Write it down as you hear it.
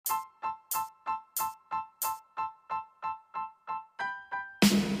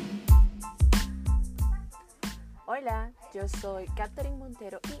Hola, yo soy Catherine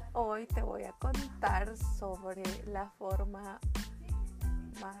Montero y hoy te voy a contar sobre la forma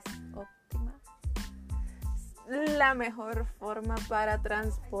más óptima, la mejor forma para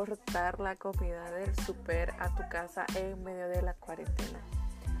transportar la comida del súper a tu casa en medio de la cuarentena.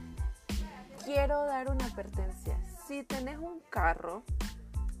 Quiero dar una advertencia, si tenés un carro,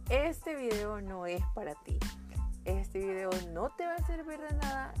 este video no es para ti. Este video no te va a servir de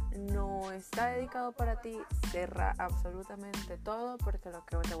nada, no está dedicado para ti, cierra absolutamente todo porque lo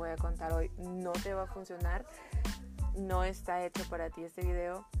que te voy a contar hoy no te va a funcionar, no está hecho para ti este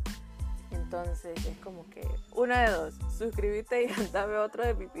video. Entonces es como que una de dos, suscríbete y anda a ver otro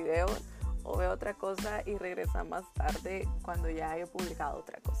de mis videos o ve otra cosa y regresa más tarde cuando ya haya publicado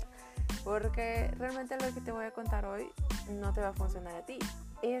otra cosa, porque realmente lo que te voy a contar hoy no te va a funcionar a ti.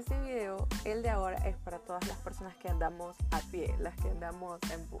 Este video, el de ahora, es para todas las personas que andamos a pie, las que andamos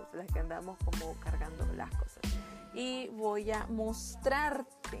en bus, las que andamos como cargando las cosas. Y voy a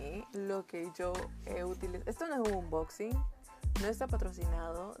mostrarte lo que yo he utilizado. Esto no es un unboxing, no está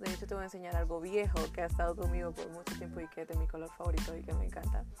patrocinado. De hecho, te voy a enseñar algo viejo que ha estado conmigo por mucho tiempo y que es de mi color favorito y que me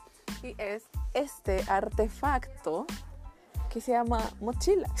encanta. Y es este artefacto que se llama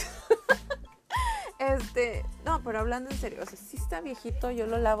mochila. No, pero hablando en serio, o sea, sí está viejito, yo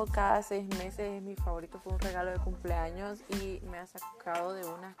lo lavo cada 6 meses, es mi favorito, fue un regalo de cumpleaños y me ha sacado de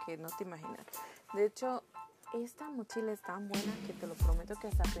unas que no te imaginas. De hecho, esta mochila es tan buena que te lo prometo que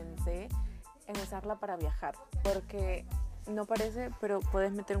hasta pensé en usarla para viajar, porque no parece, pero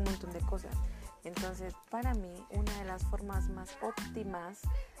puedes meter un montón de cosas. Entonces, para mí, una de las formas más óptimas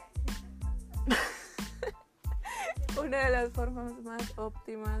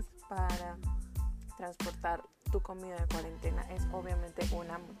para transportar tu comida de cuarentena es obviamente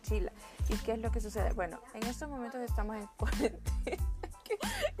una mochila. ¿Y qué es lo que sucede? Bueno, en estos momentos estamos en cuarentena.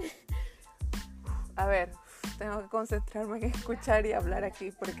 A ver, tengo que concentrarme en escuchar y hablar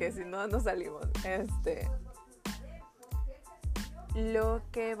aquí porque si no, no salimos. Lo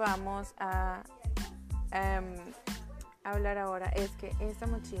que vamos a hablar ahora es que esta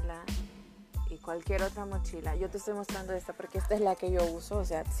mochila y cualquier otra mochila, yo te estoy mostrando esta porque esta es la que yo uso, o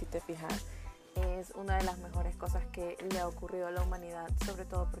sea, si te fijas, es una de las mejores cosas que le ha ocurrido a la humanidad, sobre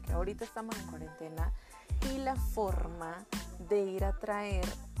todo porque ahorita estamos en cuarentena y la forma de ir a traer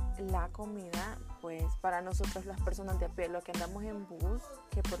la comida, pues para nosotros las personas de a pie, lo que andamos en bus,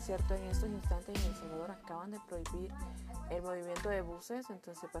 que por cierto en estos instantes en El Salvador acaban de prohibir el movimiento de buses,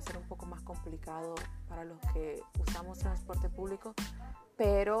 entonces va a ser un poco más complicado para los que usamos transporte público.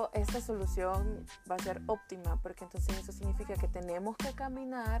 Pero esta solución va a ser óptima porque entonces eso significa que tenemos que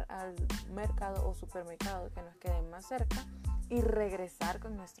caminar al mercado o supermercado que nos quede más cerca y regresar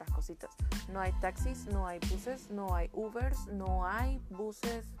con nuestras cositas. No hay taxis, no hay buses, no hay Ubers, no hay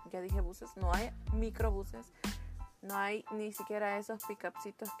buses, ya dije buses, no hay microbuses, no hay ni siquiera esos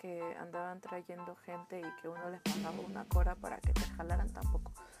pick-upcitos que andaban trayendo gente y que uno les pagaba una cora para que te jalaran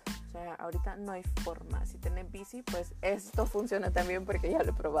tampoco. O sea, ahorita no hay forma. Si tenés bici, pues esto funciona también porque ya lo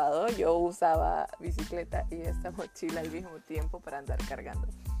he probado. Yo usaba bicicleta y esta mochila al mismo tiempo para andar cargando.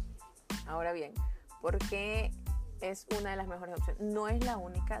 Ahora bien, ¿por qué es una de las mejores opciones? No es la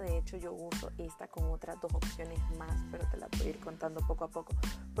única, de hecho yo uso esta con otras 2 opciones más, pero te la voy a ir contando poco a poco.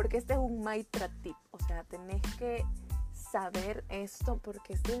 Porque este es un Maitra tip, o sea, tenés que saber esto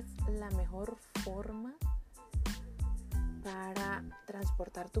porque esta es la mejor forma para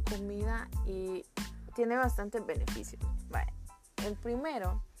transportar tu comida y tiene bastantes beneficios. Bueno, el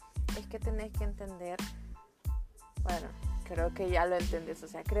primero es que tenés que entender, bueno, creo que ya lo entendés, o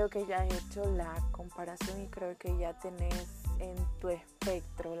sea, creo que ya has hecho la comparación y creo que ya tenés en tu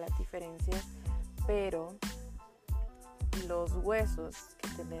espectro las diferencias, pero los huesos que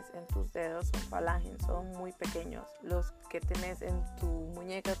tenés en tus dedos son falanges, son muy pequeños. Los que tenés en tu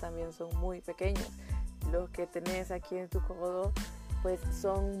muñeca también son muy pequeños. Los que tenés aquí en tu codo pues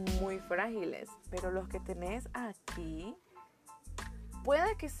son muy frágiles, pero los que tenés aquí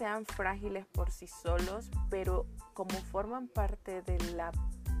puede que sean frágiles por sí solos, pero como forman parte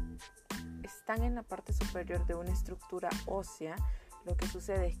están en la parte superior de una estructura ósea, lo que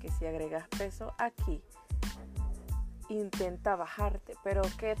sucede es que si agregas peso aquí, intenta bajarte, pero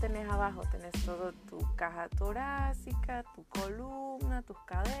 ¿qué tenés abajo? Tenés todo tu caja torácica, tu columna, tus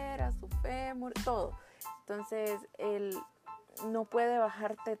caderas, tu fémur, todo. Entonces, él no puede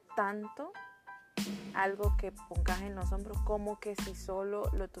bajarte tanto algo que pongas en los hombros como que si solo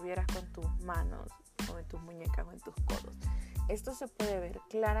lo tuvieras con tus manos o en tus muñecas o en tus codos. Esto se puede ver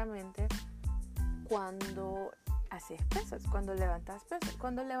claramente cuando haces pesas, cuando levantas pesas.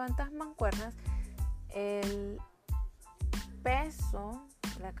 Cuando levantas mancuernas, el peso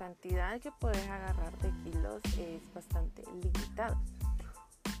la cantidad que puedes agarrar de kilos es bastante limitada.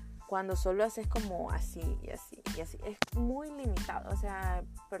 Cuando solo haces como así y así y así, es muy limitado. O sea,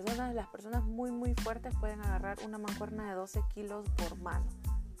 las personas muy fuertes pueden agarrar una mancuerna de 12 kilos por mano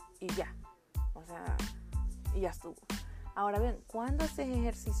y ya. O sea, y ya estuvo. Ahora bien, cuando haces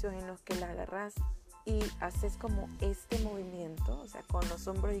ejercicios en los que la agarras y haces como este movimiento, o sea, con los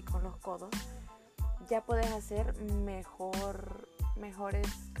hombros y con los codos, ya puedes hacer mejores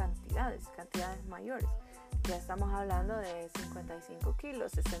cantidades mayores. Ya estamos hablando de 55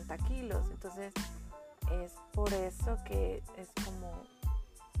 kilos, 60 kilos. Entonces, es por eso que es como,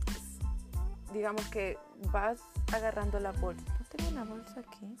 digamos que vas agarrando la bolsa. ¿No tengo una bolsa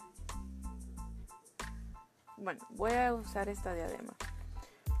aquí? Bueno, voy a usar esta diadema.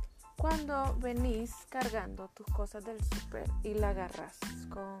 Cuando venís cargando tus cosas del súper y la agarras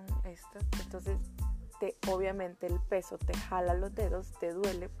con esto, entonces obviamente el peso te jala los dedos, te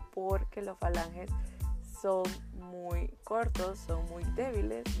duele porque los falanges son muy cortos, son muy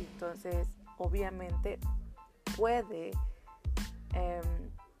débiles, entonces obviamente puede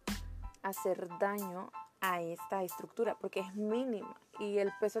hacer daño a esta estructura porque es mínima y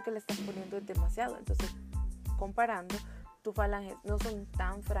el peso que le estás poniendo es demasiado. Entonces, comparando, tus falanges no son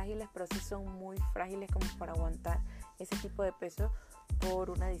tan frágiles, pero sí son muy frágiles como para aguantar ese tipo de peso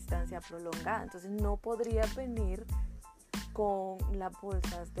por una distancia prolongada. Entonces no podrías venir con las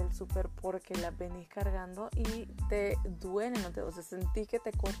bolsas del súper porque las venís cargando y te duelen los dedos, o sea, sentís que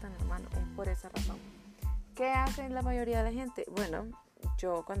te cortan la mano. Es por esa razón. ¿Qué hacen la mayoría de la gente? Bueno,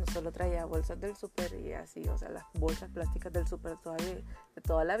 yo cuando solo traía bolsas del súper y así, o sea, las bolsas plásticas del súper de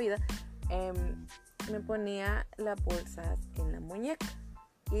toda la vida, me ponía las bolsas en la muñeca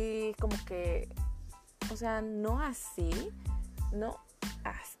y como que, o sea, no así,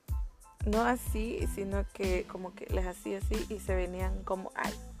 sino que como que les hacía así y se venían como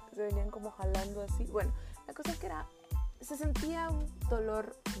jalando así. Bueno, la cosa es que se sentía un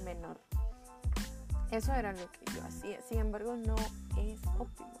dolor menor. Eso era lo que yo hacía. Sin embargo, no es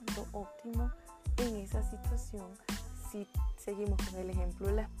óptimo. Lo óptimo en esa situación, si seguimos con el ejemplo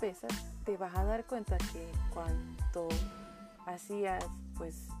de las pesas, te vas a dar cuenta que cuando hacías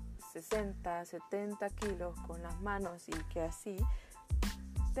pues 60, 70 kilos con las manos y que así,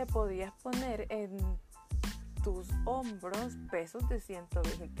 te podías poner en tus hombros pesos de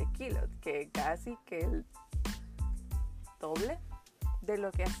 120 kilos, que casi que el doble de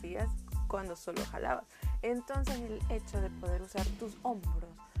lo que hacías cuando solo jalabas. Entonces el hecho de poder usar tus hombros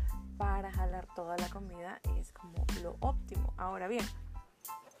para jalar toda la comida es como lo óptimo. Ahora bien,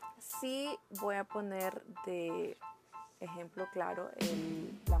 sí voy a poner de ejemplo claro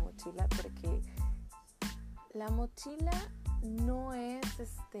la mochila, porque la mochila no es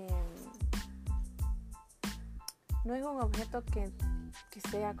un objeto que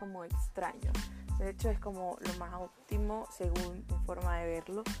sea como extraño. De hecho es como lo más óptimo según mi forma de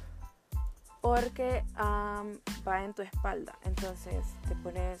verlo, porque va en tu espalda. Entonces te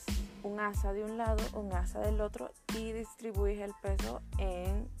pones un asa de un lado, un asa del otro y distribuyes el peso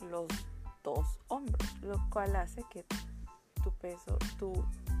en los dos hombros, lo cual hace que tu peso,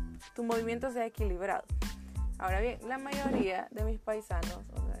 tu movimiento sea equilibrado. Ahora bien, la mayoría de mis paisanos,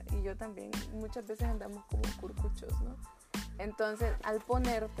 y yo también, muchas veces andamos como curcuchos, ¿no? Entonces, al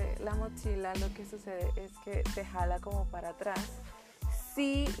ponerte la mochila, lo que sucede es que te jala como para atrás.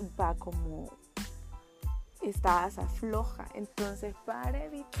 Sí va como esta asa floja. Entonces, para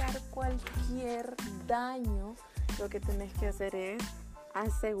evitar cualquier daño, lo que tenés que hacer es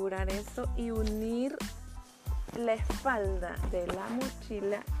asegurar esto y unir la espalda de la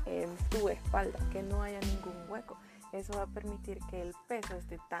mochila en tu espalda, que no haya ningún hueco. Eso va a permitir que el peso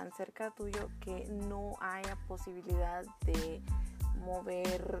esté tan cerca tuyo que no haya posibilidad de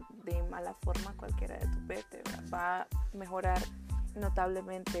mover de mala forma cualquiera de tus vértebras. Va a mejorar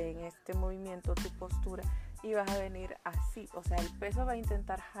notablemente en este movimiento tu postura y vas a venir así, o sea, el peso va a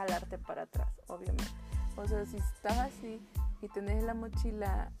intentar jalarte para atrás, obviamente. O sea, si estás así y tenés la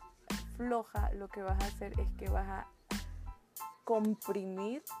mochila floja, lo que vas a hacer es que vas a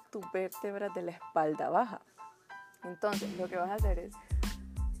comprimir tu vértebra de la espalda baja. Entonces lo que vas a hacer es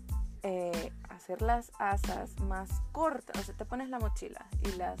hacer las asas más cortas. O sea, te pones la mochila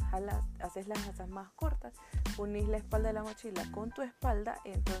y las jalas, haces las asas más cortas, unís la espalda de la mochila con tu espalda,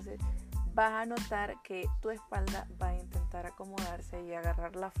 entonces vas a notar que tu espalda va a intentar acomodarse y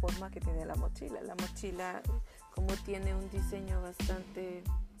agarrar la forma que tiene la mochila. La mochila, como tiene un diseño bastante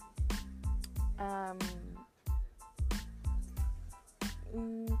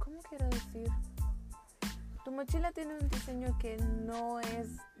 ¿cómo quiero decir? Tu mochila tiene un diseño que no es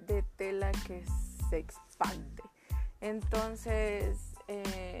de tela que se expande. Entonces,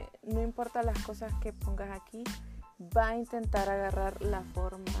 no importa las cosas que pongas aquí, va a intentar agarrar la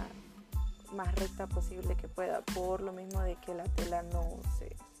forma más recta posible que pueda, por lo mismo de que la tela no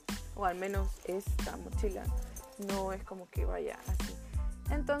se, o al menos esta mochila no es como que vaya así.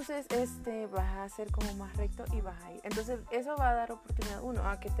 Entonces vas a hacer como más recto y vas a ir. Entonces eso va a dar oportunidad, uno,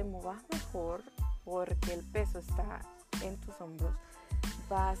 a que te movas mejor porque el peso está en tus hombros.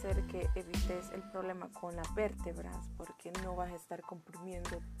 Va a hacer que evites el problema con las vértebras porque no vas a estar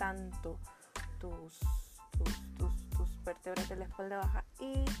comprimiendo tanto tus vértebras de la espalda baja,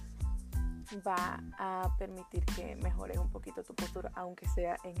 y va a permitir que mejores un poquito tu postura, aunque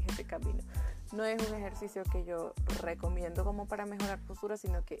sea en ese camino. No es un ejercicio que yo recomiendo como para mejorar postura,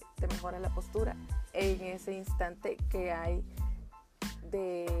 sino que te mejora la postura en ese instante que hay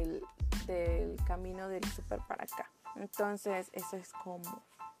del camino del súper para acá. Entonces eso es como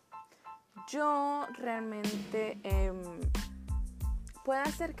yo realmente puede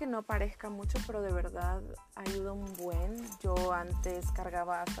hacer que no parezca mucho, pero de verdad ayuda un buen. Yo antes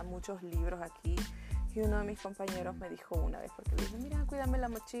cargaba hasta muchos libros aquí, y uno de mis compañeros me dijo una vez, porque le dije, mira, cuídame la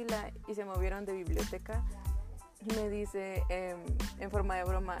mochila, y se movieron de biblioteca, y me dice en forma de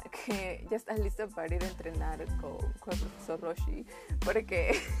broma que ya estás listo para ir a entrenar con el profesor Roshi,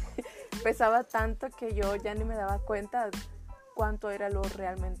 porque pesaba tanto que yo ya ni me daba cuenta cuánto era lo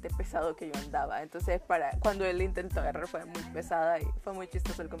realmente pesado que yo andaba. Entonces cuando él intentó agarrar fue muy pesada, y fue muy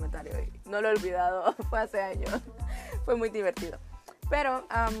chistoso el comentario, y no lo he olvidado, fue hace años. Fue muy divertido. Pero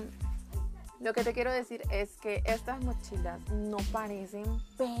lo que te quiero decir es que estas mochilas no parecen,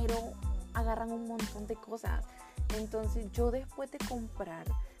 pero agarran un montón de cosas. Entonces yo después de comprar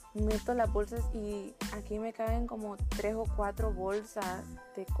meto las bolsas, y aquí me caben como 3 o 4 bolsas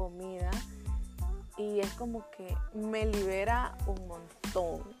de comida, y es como que me libera un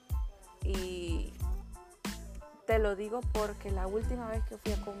montón. Y te lo digo porque la última vez que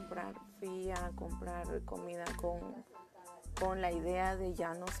fui a comprar comida con la idea de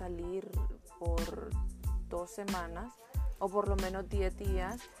ya no salir por 2 semanas, o por lo menos 10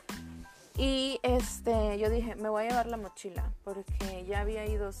 días. Y yo dije, me voy a llevar la mochila, porque ya había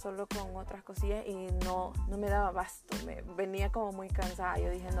ido solo con otras cosillas y no me daba abasto, venía como muy cansada. Yo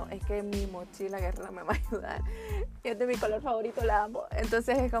dije, no, es que mi mochila guerrera me va a ayudar, y es de mi color favorito, la amo.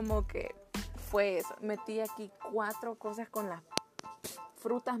 Entonces es como que fue eso, metí aquí 4 cosas con las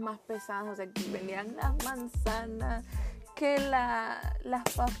frutas más pesadas. O sea, aquí venían las manzanas, que las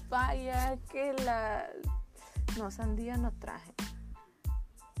papayas, no, sandía no traje,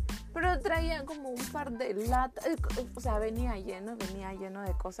 pero traía como un par de latas, o sea, venía lleno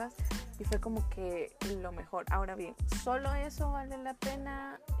de cosas, y fue como que lo mejor. Ahora bien, ¿solo eso vale la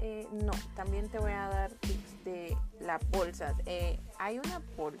pena? No, también te voy a dar tips de las bolsas. Hay unas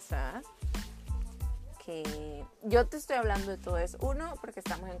bolsas que yo te estoy hablando de todo eso. 1, porque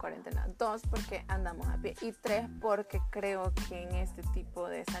estamos en cuarentena. 2, porque andamos a pie. Y 3, porque creo que en este tipo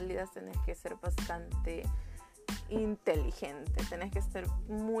de salidas tenés que ser bastante inteligente, tenés que ser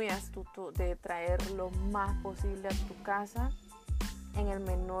muy astuto de traer lo más posible a tu casa en la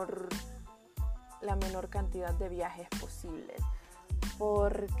menor cantidad de viajes posibles,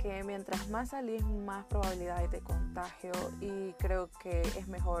 porque mientras más salís, más probabilidades de contagio, y creo que es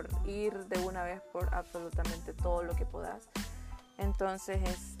mejor ir de una vez por absolutamente todo lo que puedas.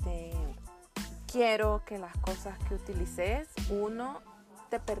 Entonces quiero que las cosas que utilices, 1,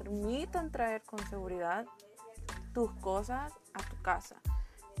 te permitan traer con seguridad tus cosas a tu casa.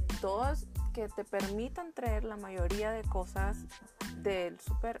 2, que te permitan traer la mayoría de cosas del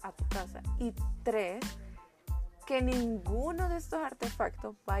súper a tu casa. Y 3, que ninguno de estos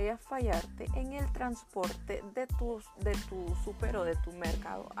artefactos vaya a fallarte en el transporte de tu súper o de tu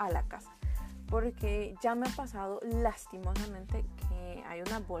mercado a la casa. Porque ya me ha pasado lastimosamente que hay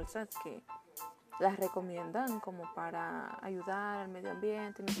unas bolsas que las recomiendan como para ayudar al medio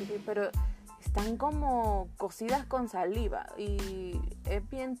ambiente, no sé qué, pero están como cocidas con saliva, y es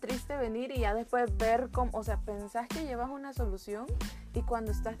bien triste venir y ya después ver cómo, o sea, pensás que llevas una solución, y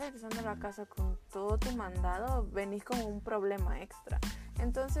cuando estás regresando a la casa con todo tu mandado, venís con un problema extra.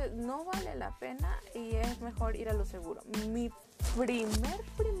 Entonces no vale la pena, y es mejor ir a lo seguro. Mi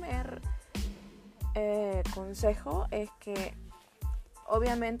primer consejo es que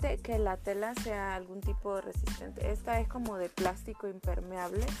obviamente que la tela sea algún tipo de resistente. Esta es como de plástico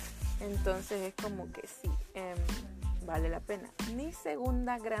impermeable, entonces es como que sí, vale la pena. Mi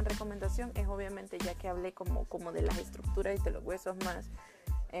segunda gran recomendación es, obviamente, ya que hablé como de las estructuras y de los huesos más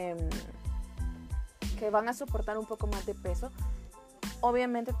que van a soportar un poco más de peso,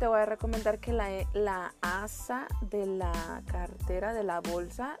 obviamente te voy a recomendar que la asa de la cartera, de la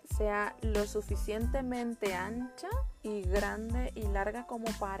bolsa, sea lo suficientemente ancha y grande y larga como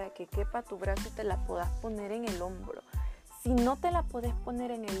para que quepa tu brazo y te la puedas poner en el hombro. Si no te la puedes poner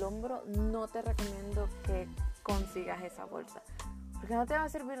en el hombro, no te recomiendo que consigas esa bolsa, porque no te va a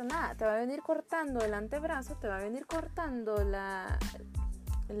servir nada. Te va a venir cortando el antebrazo, te va a venir cortando la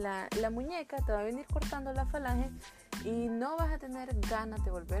muñeca, te va a venir cortando la falange y no vas a tener ganas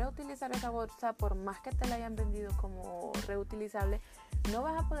de volver a utilizar esa bolsa. Por más que te la hayan vendido como reutilizable, no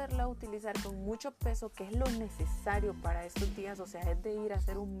vas a poderla utilizar con mucho peso, que es lo necesario para estos días. O sea, es de ir a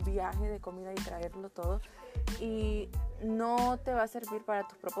hacer un viaje de comida y traerlo todo, y no te va a servir para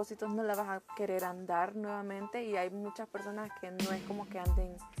tus propósitos, no la vas a querer andar nuevamente. Y hay muchas personas que no es como que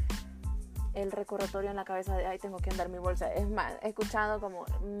anden el recordatorio en la cabeza de, ay, tengo que andar mi bolsa. Es más, he escuchado como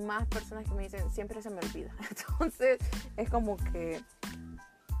más personas que me dicen, siempre se me olvida. Entonces, es como que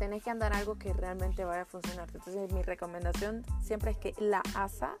tenés que andar algo que realmente vaya a funcionar. Entonces, mi recomendación siempre es que la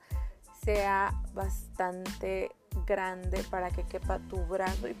asa sea bastante grande para que quepa tu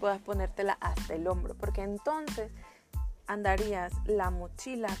brazo y puedas ponértela hasta el hombro, porque entonces andarías la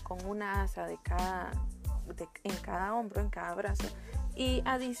mochila con una asa en cada hombro, en cada brazo, y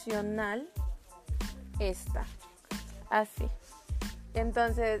adicional esta, así.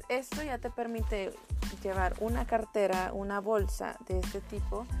 Entonces esto ya te permite llevar una cartera, una bolsa de este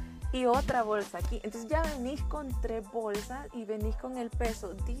tipo y otra bolsa aquí. Entonces ya venís con 3 bolsas y venís con el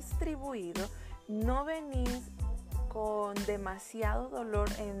peso distribuido, no venís con demasiado dolor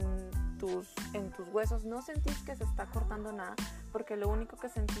en tus huesos, no sentís que se está cortando nada, porque lo único que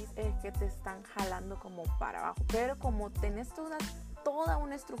sentís es que te están jalando como para abajo. Pero como tenés toda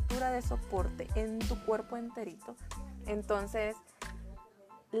una estructura de soporte en tu cuerpo enterito, entonces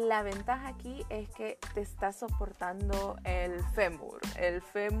la ventaja aquí es que te está soportando el fémur,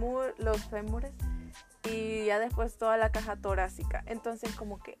 los fémures, y ya después toda la caja torácica. Entonces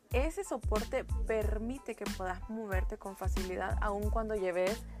como que ese soporte permite que puedas moverte con facilidad, aun cuando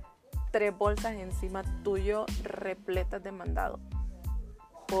lleves 3 bolsas encima tuyo repletas de mandado.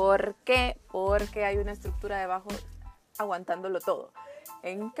 ¿Por qué? Porque hay una estructura debajo aguantándolo todo.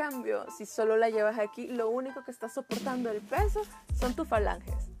 En cambio, si solo la llevas aquí, lo único que está soportando el peso son tus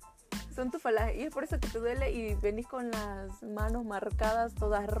falanges. Y es por eso que te duele y venís con las manos marcadas,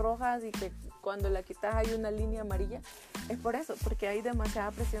 todas rojas, y que cuando la quitas hay una línea amarilla. Es por eso, porque hay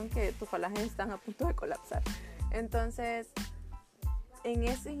demasiada presión que tus falanges están a punto de colapsar. Entonces, en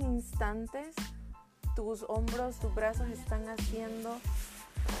esos instantes, tus hombros, tus brazos están haciendo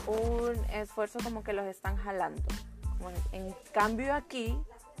un esfuerzo como que los están jalando. En cambio aquí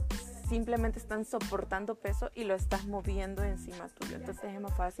simplemente están soportando peso y lo estás moviendo encima tuyo. Entonces es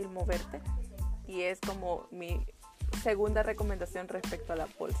más fácil moverte, y es como mi segunda recomendación respecto a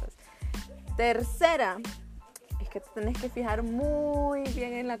las bolsas. Tercera, es que te tenés que fijar muy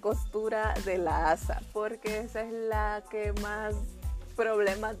bien en la costura de la asa, porque esa es la que más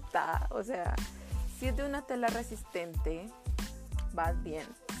problemas da. O sea, si es de una tela resistente, vas bien.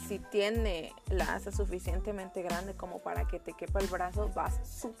 Si tiene la asa suficientemente grande como para que te quepa el brazo, vas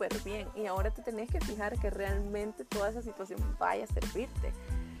súper bien. Y ahora te tenés que fijar que realmente toda esa situación vaya a servirte.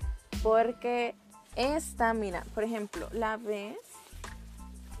 Porque esta, mira, por ejemplo, la ves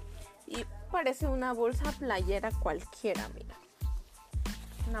y parece una bolsa playera cualquiera, mira.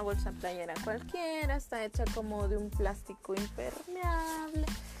 Una bolsa playera cualquiera, está hecha como de un plástico impermeable.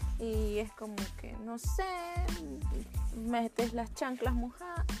 Y es como que, no sé, metes las chanclas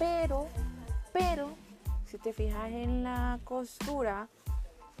mojadas, pero, si te fijas en la costura,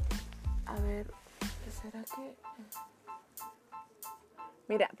 a ver, ¿qué será que?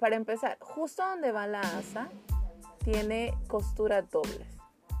 Mira, para empezar, justo donde va la asa, tiene costuras dobles,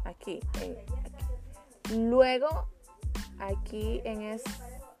 aquí. Luego, aquí en este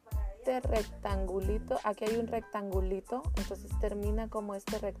rectangulito, aquí hay un rectangulito, entonces termina como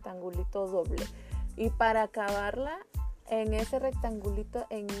este rectangulito doble, y para acabarla en ese rectangulito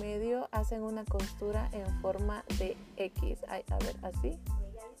en medio hacen una costura en forma de X. Ay, a ver, así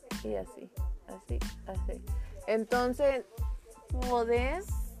y así. Entonces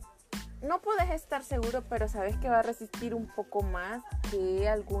no podés estar seguro, pero sabes que va a resistir un poco más que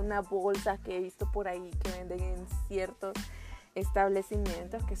alguna bolsa que he visto por ahí que venden en ciertos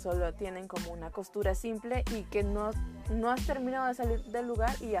establecimientos que solo tienen como una costura simple y que no has terminado de salir del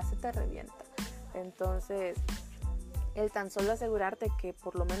lugar y ya se te revienta. Entonces, el tan solo asegurarte que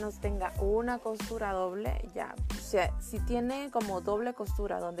por lo menos tenga una costura doble, ya. O sea, si tiene como doble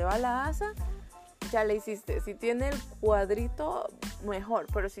costura donde va la asa, ya le hiciste. Si tiene el cuadrito, mejor,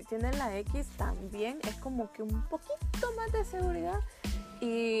 pero si tiene la X también es como que un poquito más de seguridad.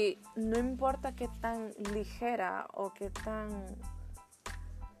 Y no importa qué tan ligera o qué tan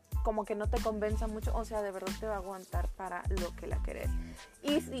como que no te convenza mucho, o sea, de verdad te va a aguantar para lo que la querés.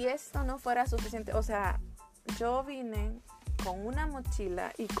 Y si esto no fuera suficiente, o sea, yo vine con una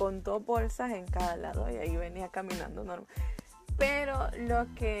mochila y con 2 bolsas en cada lado y ahí venía caminando normal. Pero lo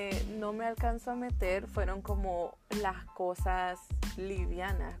que no me alcanzó a meter fueron como las cosas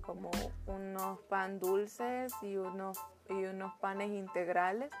livianas, como unos pan dulces y unos panes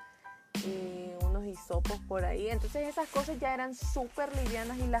integrales y unos hisopos por ahí. Entonces esas cosas ya eran súper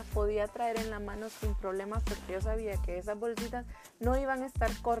livianas y las podía traer en la mano sin problemas porque yo sabía que esas bolsitas no iban a estar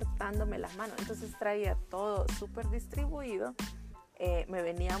cortándome las manos. Entonces traía todo súper distribuido. Me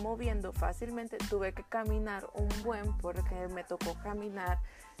venía moviendo fácilmente. Tuve que caminar un buen porque me tocó caminar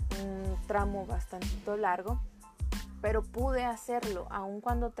un tramo bastante largo, pero pude hacerlo aun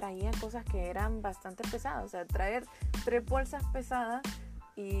cuando traía cosas que eran bastante pesadas. O sea, traer 3 bolsas pesadas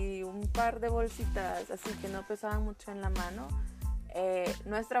y un par de bolsitas así que no pesaban mucho en la mano,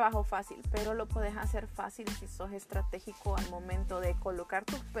 no es trabajo fácil, pero lo puedes hacer fácil si sos estratégico al momento de colocar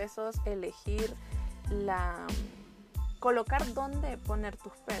tus pesos, colocar dónde poner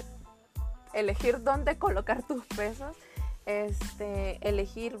tus pesos, elegir dónde colocar tus pesos,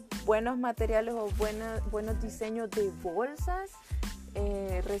 elegir buenos materiales o buenos diseños de bolsas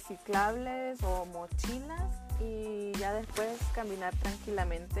reciclables o mochilas, y ya después caminar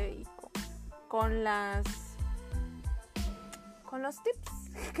tranquilamente y con los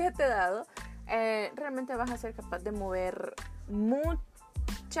tips que te he dado, realmente vas a ser capaz de mover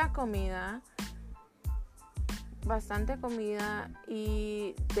mucha comida, bastante comida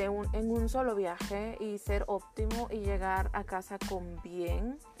y en un solo viaje, y ser óptimo y llegar a casa con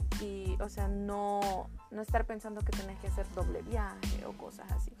bien. Y, o sea, no estar pensando que tenés que hacer doble viaje o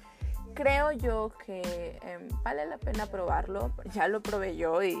cosas así. Creo yo que vale la pena probarlo. Ya lo probé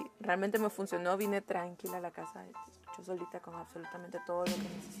yo y realmente me funcionó. Vine tranquila a la casa, yo solita, con absolutamente todo lo que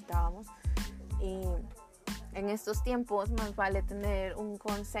necesitábamos. Y en estos tiempos más vale tener un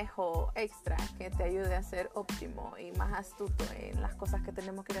consejo extra que te ayude a ser óptimo y más astuto en las cosas que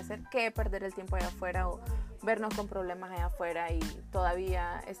tenemos que ir a hacer, que perder el tiempo allá afuera o vernos con problemas allá afuera y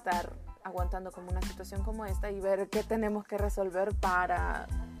todavía estar aguantando como una situación como esta y ver qué tenemos que resolver para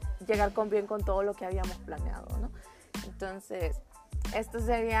llegar con bien con todo lo que habíamos planeado, ¿no? Entonces, esto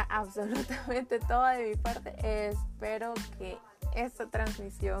sería absolutamente todo de mi parte. Espero que esta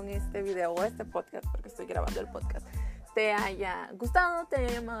transmisión, este video o este podcast, porque estoy grabando el podcast, te haya gustado, te haya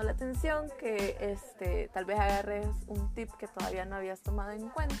llamado la atención, que tal vez agarres un tip que todavía no habías tomado en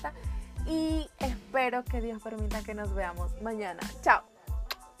cuenta, y espero que Dios permita que nos veamos mañana. Chao.